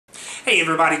Hey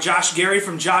everybody, Josh Gary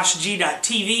from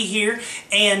JoshG.tv here,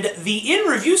 and the In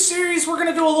Review series, we're going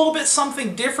to do a little bit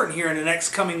something different here in the next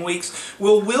coming weeks.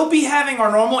 We'll be having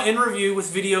our normal In Review with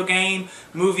video game,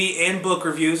 movie, and book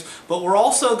reviews, but we're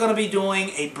also going to be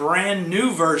doing a brand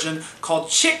new version called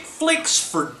Chick Flicks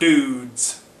for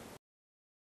Dudes.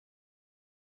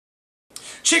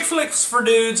 Chick Flicks for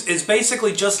Dudes is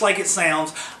basically just like it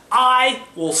sounds. I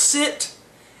will sit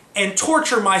and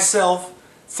torture myself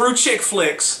through chick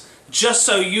flicks just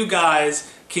so you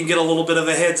guys can get a little bit of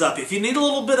a heads up. If you need a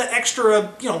little bit of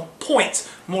extra, points,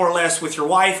 more or less, with your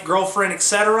wife, girlfriend,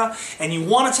 etc., and you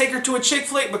want to take her to a chick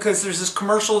flick because there's this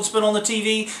commercial that's been on the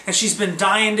TV and she's been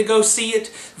dying to go see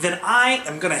it, then I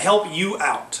am going to help you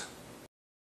out.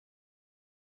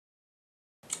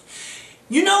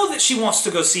 You know that she wants to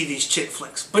go see these chick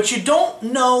flicks, but you don't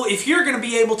know if you're going to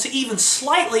be able to even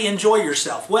slightly enjoy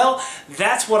yourself. Well,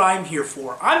 that's what I'm here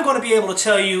for. I'm going to be able to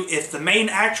tell you if the main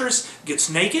actress gets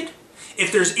naked,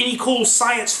 if there's any cool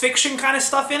science fiction kind of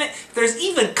stuff in it, if there's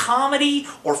even comedy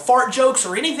or fart jokes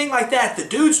or anything like that that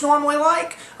dudes normally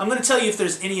like. I'm going to tell you if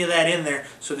there's any of that in there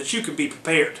so that you can be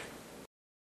prepared.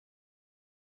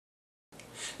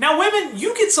 Now women,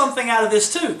 you get something out of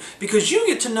this too, because you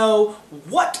get to know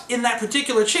what in that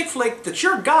particular chick flick that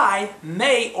your guy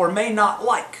may or may not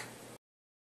like.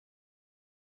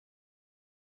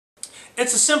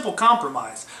 It's a simple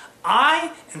compromise.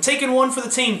 I am taking one for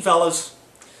the team, fellas.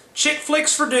 Chick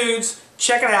Flicks for Dudes,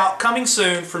 check it out, coming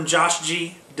soon from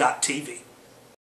JoshG.tv.